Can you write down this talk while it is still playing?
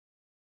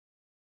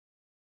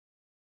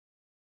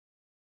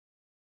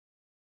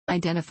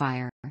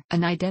Identifier.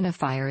 An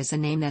identifier is a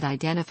name that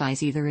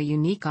identifies either a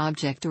unique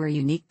object or a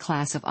unique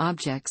class of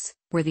objects,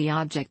 where the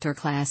object or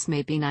class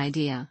may be an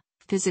idea,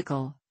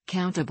 physical,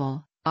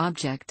 countable,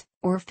 object,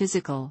 or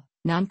physical,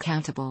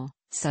 non-countable,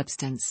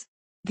 substance.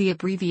 The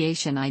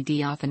abbreviation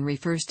ID often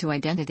refers to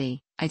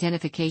identity,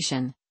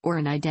 identification, or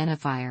an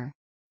identifier.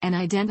 An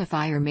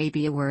identifier may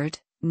be a word,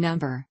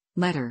 number,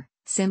 letter,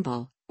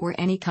 symbol, or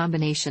any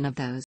combination of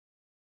those.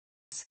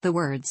 The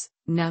words,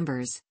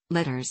 numbers,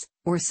 letters,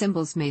 or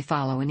symbols may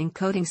follow an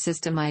encoding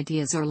system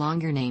ideas or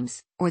longer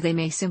names, or they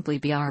may simply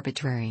be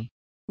arbitrary.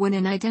 When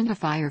an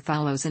identifier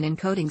follows an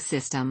encoding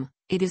system,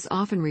 it is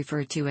often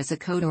referred to as a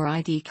code or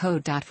ID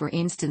code. For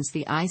instance,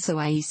 the ISO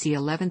IEC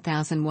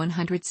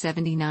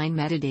 11179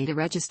 metadata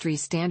registry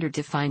standard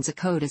defines a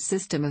code as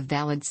system of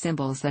valid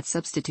symbols that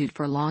substitute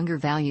for longer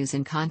values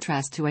in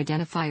contrast to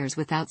identifiers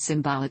without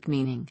symbolic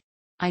meaning.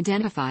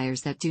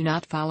 Identifiers that do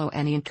not follow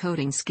any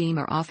encoding scheme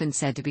are often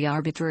said to be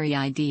arbitrary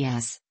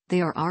IDs. They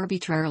are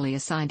arbitrarily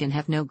assigned and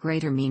have no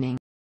greater meaning.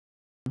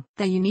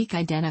 The unique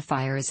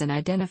identifier is an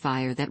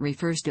identifier that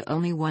refers to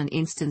only one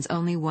instance,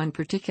 only one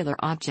particular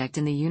object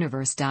in the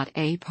universe.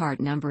 A part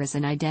number is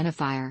an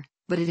identifier,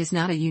 but it is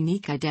not a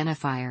unique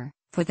identifier.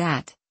 For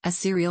that, a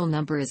serial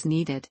number is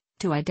needed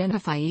to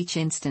identify each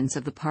instance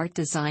of the part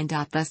design.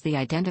 Thus, the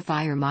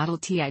identifier Model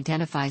T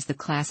identifies the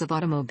class of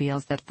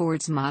automobiles that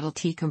Ford's Model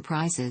T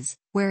comprises,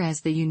 whereas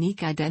the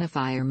unique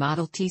identifier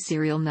Model T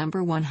serial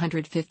number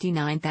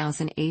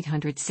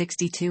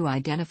 159862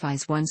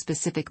 identifies one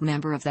specific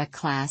member of that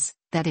class,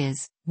 that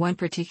is, one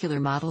particular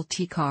Model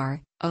T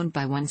car, owned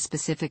by one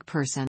specific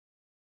person.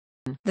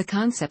 The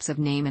concepts of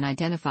name and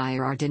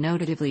identifier are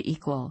denotatively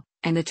equal,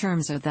 and the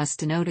terms are thus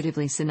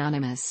denotatively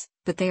synonymous,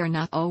 but they are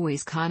not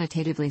always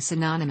connotatively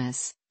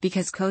synonymous,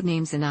 because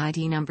codenames and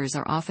ID numbers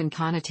are often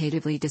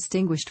connotatively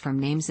distinguished from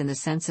names in the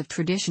sense of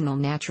traditional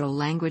natural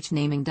language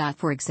naming.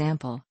 For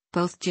example,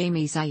 both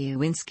Jamie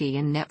Zajewinski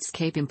and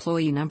Netscape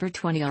employee number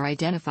 20 are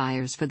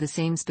identifiers for the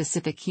same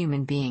specific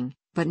human being,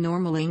 but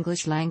normal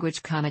English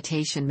language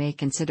connotation may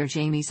consider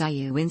Jamie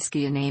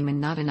Zajewinski a name and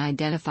not an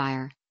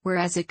identifier,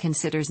 whereas it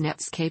considers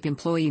Netscape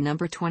employee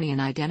number 20 an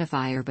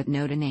identifier but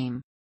not a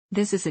name.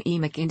 This is a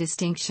emic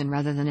indistinction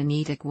rather than a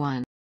eidetic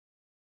one.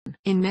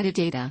 In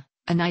metadata,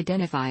 an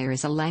identifier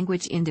is a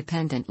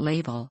language-independent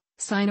label,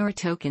 sign or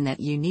token that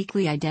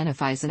uniquely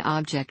identifies an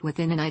object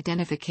within an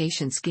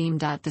identification scheme.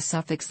 The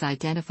suffix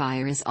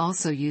identifier is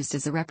also used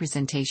as a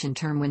representation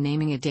term when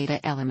naming a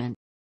data element.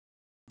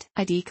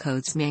 ID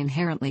codes may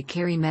inherently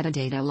carry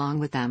metadata along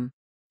with them.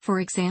 For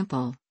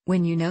example,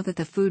 when you know that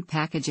the food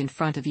package in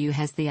front of you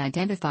has the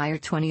identifier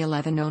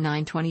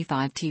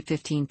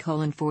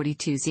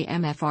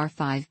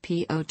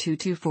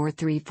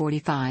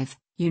 2011-09-25T15:42Z-MFR5P0224345,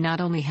 you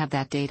not only have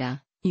that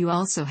data, you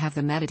also have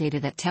the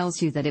metadata that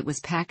tells you that it was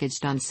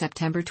packaged on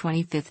September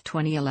 25,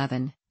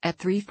 2011, at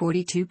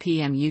 3:42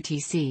 p.m.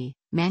 UTC,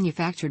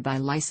 manufactured by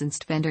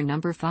licensed vendor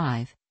number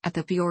 5, at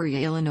the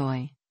Peoria,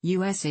 Illinois,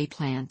 USA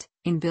plant,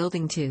 in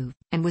Building 2,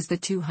 and was the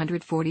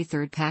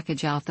 243rd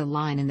package off the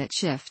line in that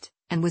shift,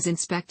 and was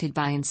inspected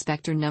by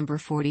inspector number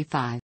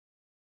 45.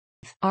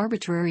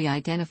 Arbitrary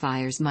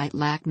identifiers might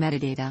lack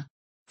metadata.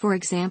 For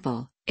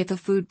example, if a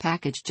food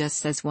package just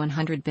says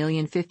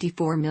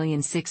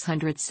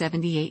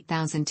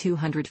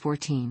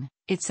 100,054,678,214,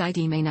 its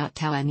ID may not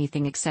tell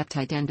anything except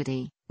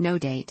identity, no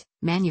date,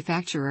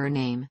 manufacturer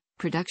name,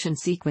 production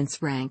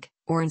sequence rank,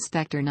 or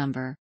inspector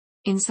number.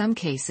 In some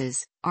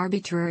cases,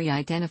 arbitrary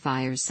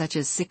identifiers such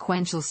as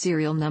sequential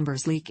serial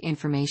numbers leak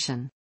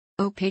information.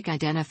 Opaque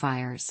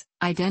identifiers,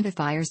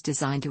 identifiers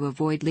designed to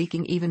avoid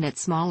leaking even that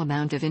small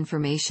amount of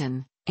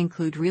information,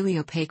 include really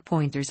opaque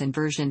pointers and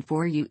version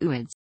 4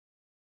 UIDs.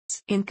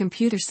 In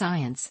computer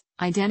science,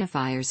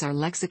 identifiers are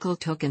lexical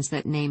tokens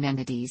that name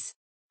entities.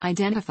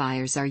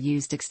 Identifiers are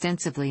used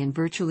extensively in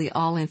virtually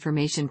all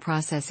information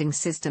processing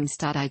systems.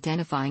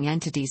 Identifying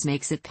entities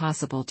makes it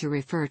possible to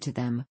refer to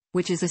them,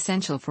 which is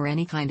essential for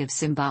any kind of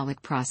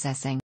symbolic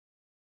processing.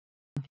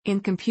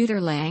 In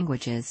computer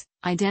languages,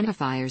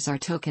 identifiers are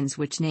tokens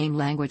which name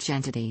language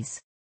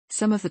entities.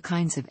 Some of the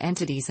kinds of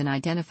entities an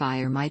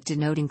identifier might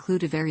denote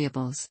include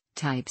variables,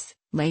 types,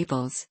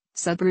 labels,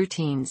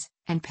 subroutines,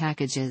 and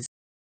packages.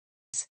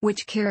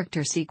 Which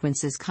character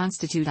sequences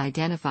constitute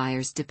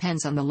identifiers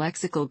depends on the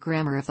lexical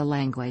grammar of the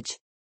language.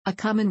 A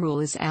common rule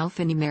is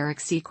alphanumeric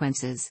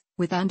sequences,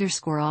 with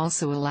underscore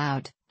also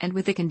allowed, and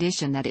with the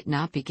condition that it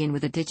not begin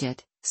with a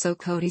digit, so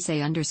codice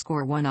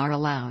 _1 are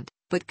allowed,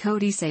 but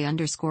codice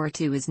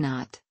 _2 is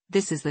not.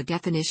 This is the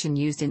definition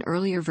used in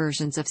earlier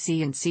versions of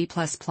C and C++,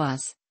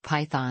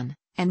 Python,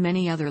 and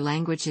many other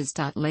languages.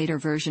 Later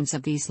versions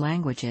of these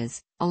languages,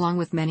 along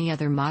with many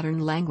other modern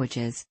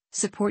languages,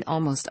 support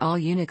almost all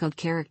Unicode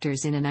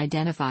characters in an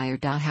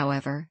identifier.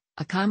 However,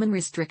 a common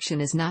restriction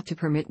is not to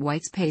permit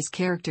whitespace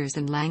characters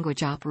and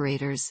language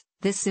operators.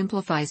 This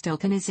simplifies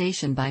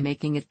tokenization by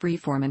making it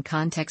freeform and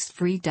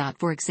context-free.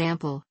 For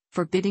example,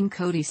 forbidding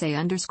codice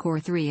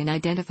 _3 in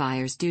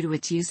identifiers due to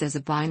its use as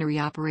a binary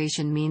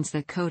operation means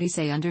that codice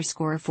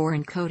 _4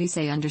 and codice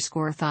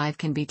 _5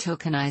 can be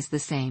tokenized the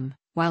same,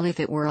 while if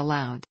it were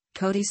allowed,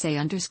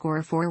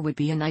 codice_4 would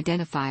be an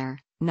identifier,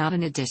 not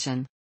an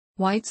addition.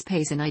 White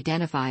space in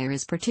identifier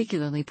is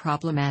particularly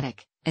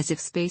problematic, as if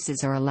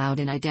spaces are allowed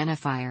in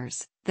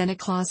identifiers, then a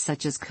clause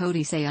such as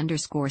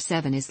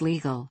codice_7 is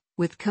legal,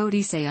 with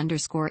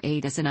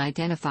codice_8 as an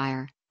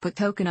identifier, but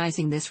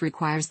tokenizing this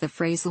requires the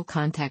phrasal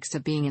context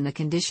of being in the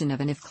condition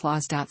of an if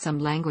clause. Some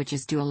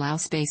languages do allow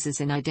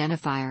spaces in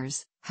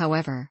identifiers,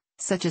 however,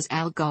 such as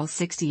ALGOL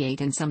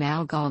 68 and some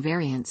ALGOL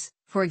variants.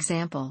 For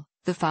example,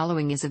 the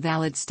following is a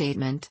valid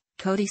statement,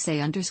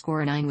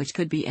 codice_9, which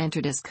could be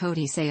entered as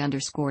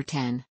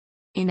codice_10.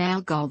 In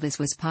ALGOL this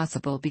was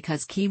possible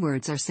because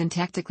keywords are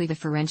syntactically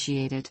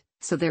differentiated,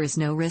 so there is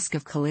no risk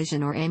of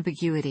collision or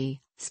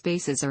ambiguity.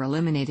 Spaces are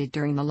eliminated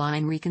during the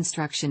line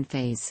reconstruction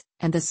phase,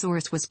 and the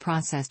source was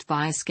processed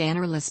via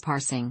scannerless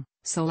parsing,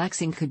 so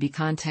lexing could be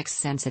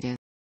context-sensitive.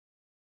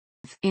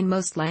 In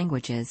most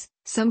languages,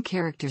 some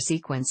character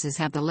sequences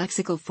have the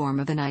lexical form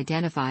of an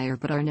identifier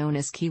but are known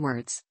as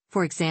keywords.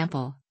 For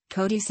example,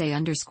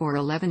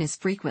 codice_11 is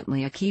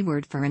frequently a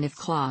keyword for an if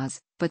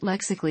clause, but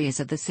lexically is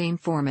of the same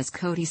form as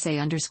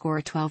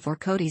codice_12 or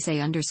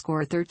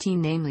codice_13,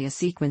 namely a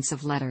sequence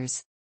of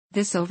letters.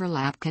 This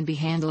overlap can be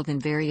handled in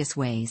various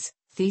ways.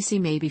 These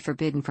may be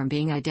forbidden from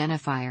being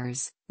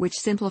identifiers, which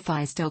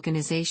simplifies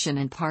tokenization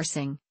and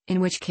parsing, in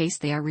which case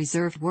they are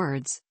reserved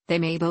words. They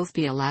may both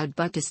be allowed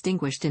but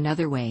distinguished in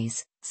other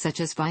ways, such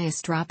as via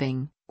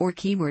stropping, or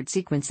keyword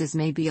sequences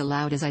may be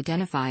allowed as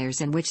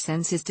identifiers, in which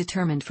sense is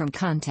determined from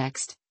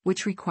context,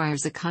 which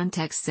requires a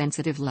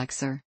context-sensitive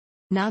lexer.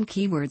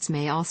 Non-keywords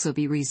may also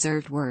be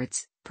reserved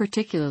words,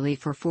 particularly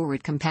for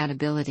forward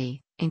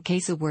compatibility, in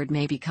case a word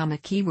may become a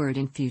keyword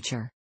in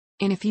future.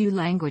 In a few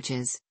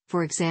languages,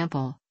 for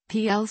example,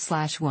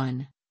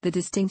 PL/1, the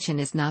distinction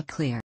is not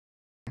clear.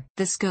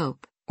 The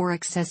scope, or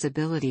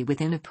accessibility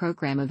within a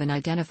program of an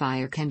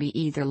identifier can be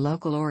either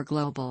local or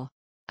global.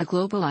 A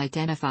global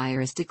identifier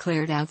is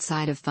declared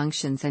outside of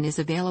functions and is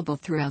available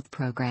throughout the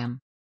program.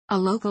 A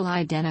local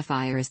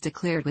identifier is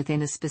declared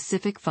within a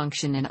specific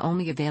function and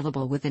only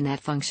available within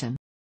that function.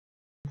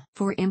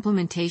 For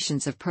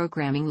implementations of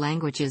programming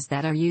languages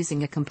that are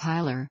using a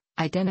compiler,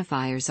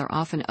 identifiers are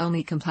often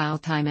only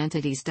compile-time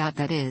entities.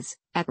 That is,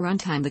 at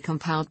runtime the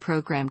compiled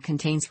program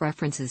contains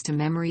references to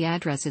memory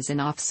addresses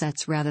and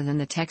offsets rather than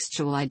the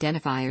textual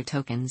identifier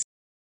tokens.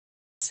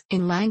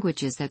 In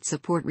languages that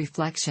support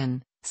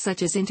reflection,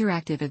 such as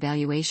interactive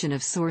evaluation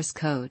of source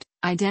code,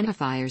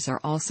 identifiers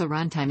are also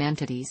runtime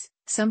entities,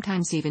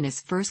 sometimes even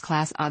as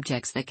first-class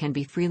objects that can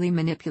be freely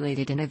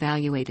manipulated and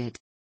evaluated.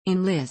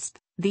 In Lisp,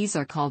 these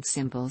are called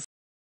symbols.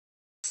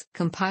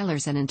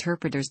 Compilers and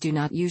interpreters do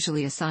not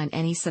usually assign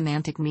any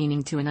semantic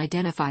meaning to an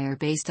identifier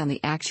based on the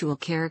actual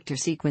character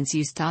sequence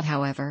used.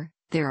 However,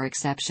 there are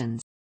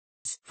exceptions.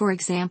 For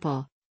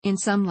example, in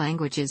some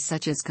languages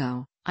such as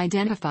Go,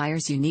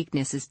 identifiers'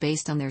 uniqueness is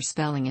based on their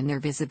spelling and their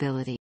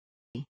visibility.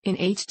 In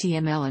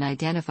HTML, an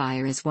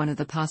identifier is one of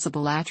the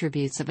possible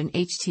attributes of an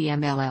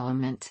HTML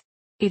element.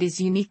 It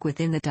is unique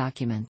within the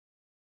document.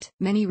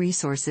 Many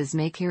resources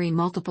may carry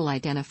multiple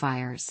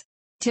identifiers.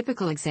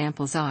 Typical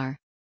examples are: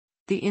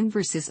 the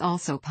inverse is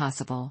also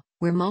possible,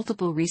 where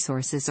multiple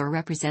resources are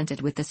represented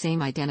with the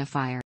same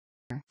identifier.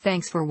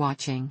 Thanks for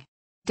watching.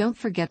 Don't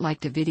forget to like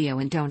the video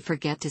and don't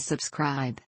forget to subscribe.